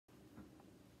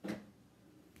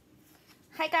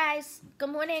Hi guys, good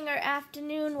morning or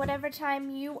afternoon, whatever time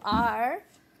you are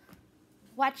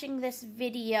watching this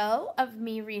video of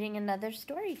me reading another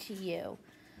story to you.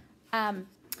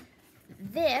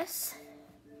 This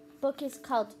book is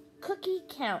called Cookie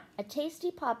Count, a tasty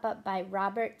pop-up by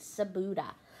Robert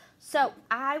Sabuda. So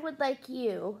I would like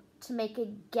you to make a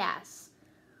guess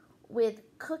with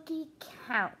Cookie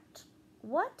Count.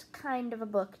 What kind of a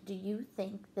book do you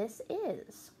think this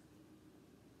is?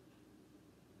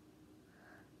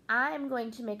 I'm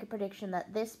going to make a prediction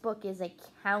that this book is a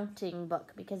counting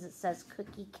book because it says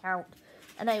cookie count.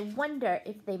 And I wonder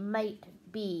if they might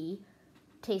be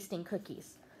tasting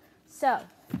cookies. So,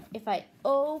 if I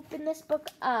open this book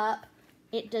up,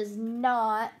 it does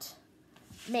not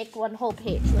make one whole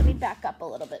page. Let me back up a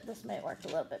little bit. This might work a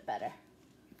little bit better.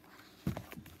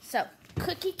 So,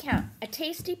 Cookie Count, a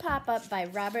tasty pop-up by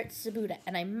Robert Sabuda.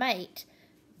 And I might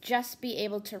just be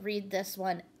able to read this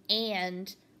one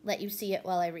and let you see it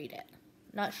while I read it.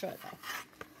 Not sure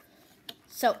though.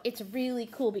 So it's really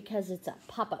cool because it's a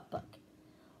pop-up book.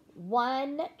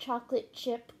 One chocolate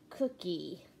chip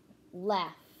cookie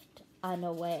left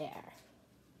unaware.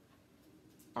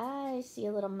 I see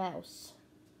a little mouse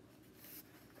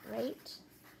right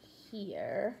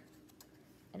here.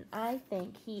 And I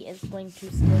think he is going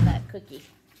to steal that cookie.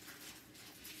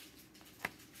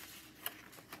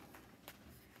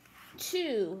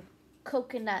 2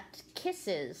 coconut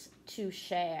kisses to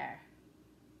share.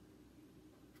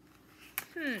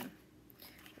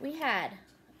 We had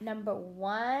number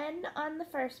 1 on the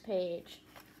first page,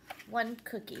 1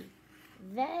 cookie.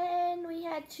 Then we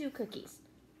had 2 cookies.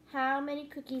 How many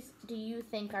cookies do you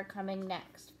think are coming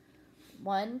next?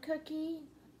 1 cookie,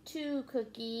 2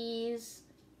 cookies.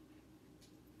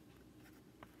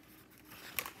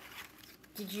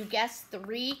 Did you guess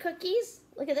 3 cookies?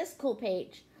 Look at this cool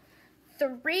page.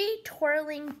 3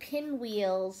 twirling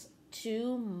pinwheels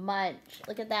to munch.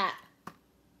 Look at that.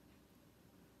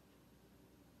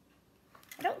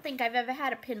 I don't think I've ever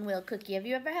had a pinwheel cookie. Have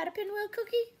you ever had a pinwheel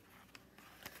cookie?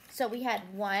 So we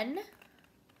had 1,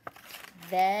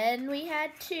 then we had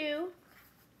 2,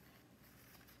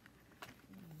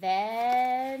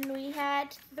 then we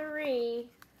had 3.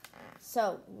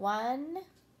 So 1,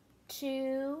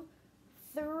 2,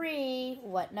 3.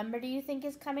 What number do you think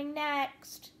is coming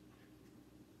next?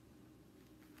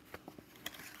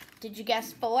 Did you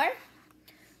guess 4?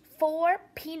 4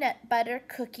 peanut butter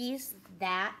cookies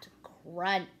that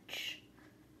crunch.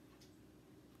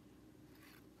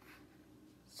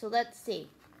 So let's see.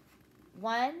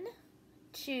 1,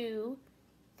 2,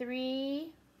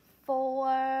 3,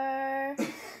 4.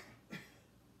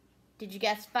 Did you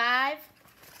guess 5?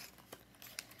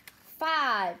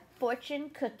 5 fortune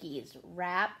cookies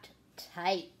wrapped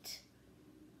tight.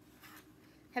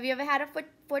 Have you ever had a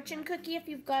fortune cookie if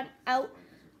you've gone out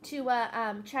to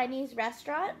a Chinese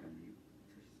restaurant?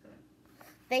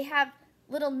 They have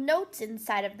little notes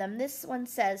inside of them. This one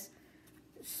says,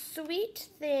 sweet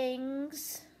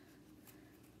things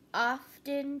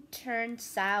often turn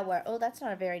sour. Oh, that's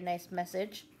not a very nice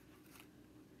message.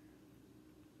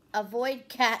 Avoid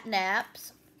cat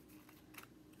naps.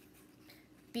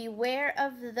 Beware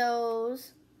of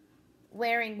those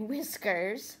wearing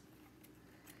whiskers.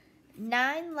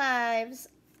 9 lives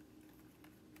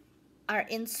are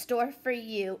in store for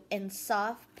you, and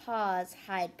soft paws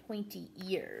hide pointy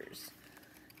ears.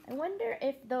 I wonder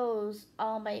if those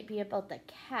all might be about the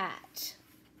cat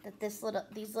that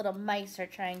these little mice are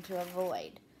trying to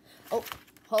avoid. Oh,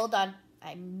 hold on.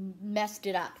 I messed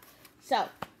it up. So,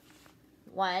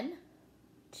 1,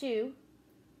 2,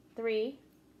 3,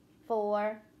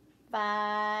 4,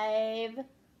 5.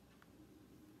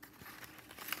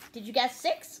 Did you guess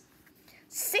 6?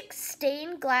 6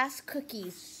 stained glass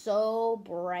cookies, so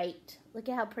bright. Look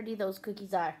at how pretty those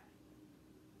cookies are.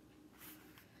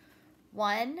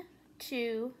 1,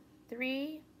 2,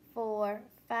 3, 4,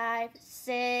 5,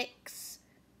 6.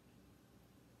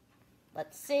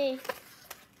 Let's see.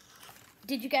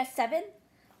 Did you guess 7?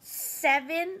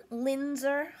 7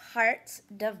 Linzer Hearts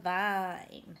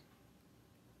Divine.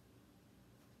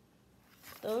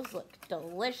 Those look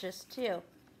delicious too.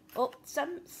 Oh,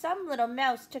 some little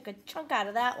mouse took a chunk out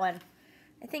of that one.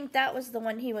 I think that was the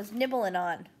one he was nibbling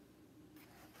on.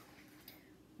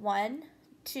 1,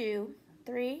 2,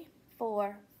 3,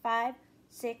 4, 5,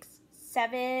 6,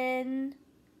 7.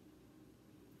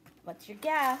 What's your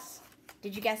guess?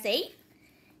 Did you guess 8?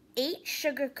 8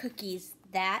 sugar cookies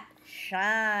that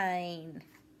shine.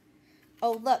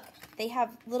 Oh, look, they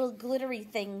have little glittery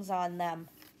things on them.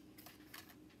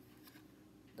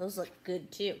 Those look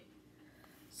good too.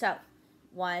 So,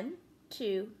 1,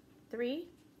 2, 3,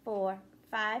 4,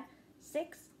 5,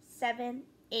 6, 7,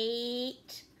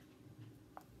 8.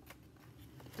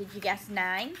 Did you guess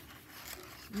 9?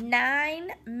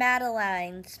 9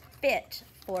 Madelines fit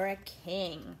for a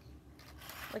king.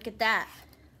 Look at that.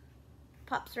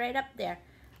 Pops right up there.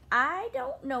 I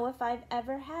don't know if I've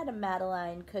ever had a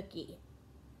Madeline cookie.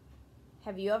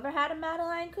 Have you ever had a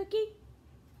Madeline cookie?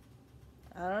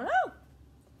 I don't know.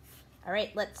 All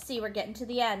right, let's see. We're getting to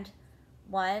the end.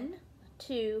 1,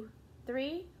 2,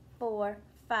 3, 4,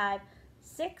 5,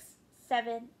 6,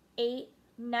 7, 8,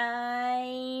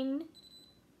 9.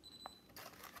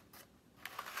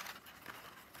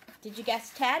 Did you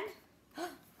guess 10?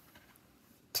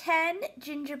 10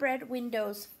 gingerbread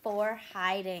windows for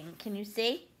hiding. Can you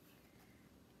see?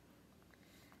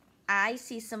 I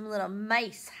see some little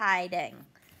mice hiding.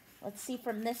 Let's see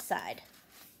from this side.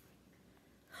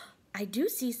 I do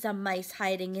see some mice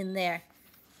hiding in there.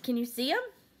 Can you see them?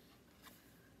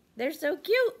 They're so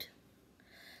cute.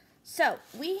 So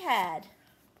we had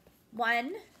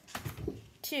 1,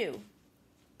 2,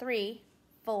 3,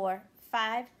 4,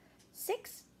 5,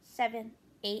 6, 7,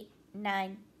 8,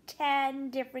 9, 10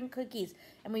 different cookies.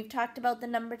 And we've talked about the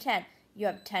number 10. You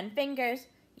have 10 fingers,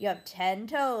 you have 10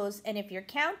 toes, and if you're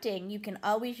counting, you can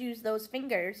always use those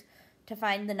fingers to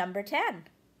find the number 10.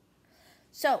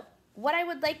 So what I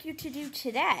would like you to do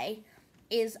today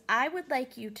is I would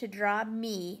like you to draw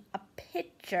me a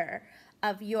picture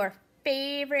of your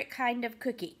favorite kind of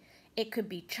cookie. It could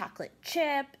be chocolate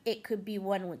chip, it could be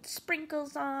one with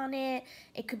sprinkles on it,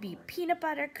 it could be peanut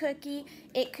butter cookie,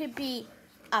 it could be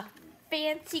a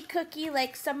fancy cookie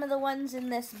like some of the ones in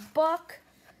this book,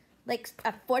 like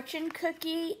a fortune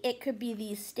cookie. It could be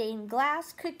these stained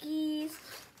glass cookies.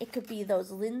 It could be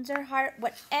those Linzer Heart.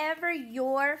 Whatever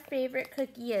your favorite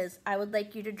cookie is, I would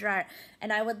like you to draw it.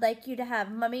 And I would like you to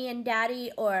have Mommy and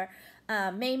Daddy or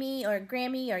Mamie or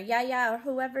Grammy or Yaya or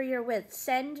whoever you're with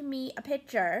send me a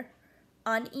picture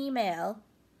on email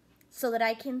so that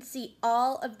I can see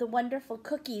all of the wonderful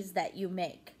cookies that you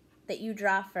make, that you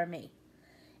draw for me.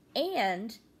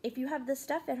 And if you have this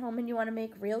stuff at home and you want to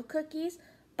make real cookies,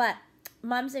 but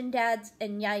moms and dads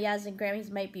and Yayas and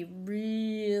Grammys might be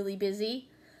really busy,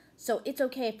 so it's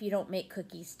okay if you don't make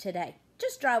cookies today.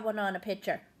 Just draw one on a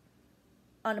picture,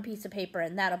 on a piece of paper,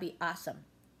 and that'll be awesome.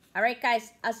 All right,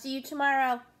 guys, I'll see you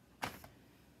tomorrow.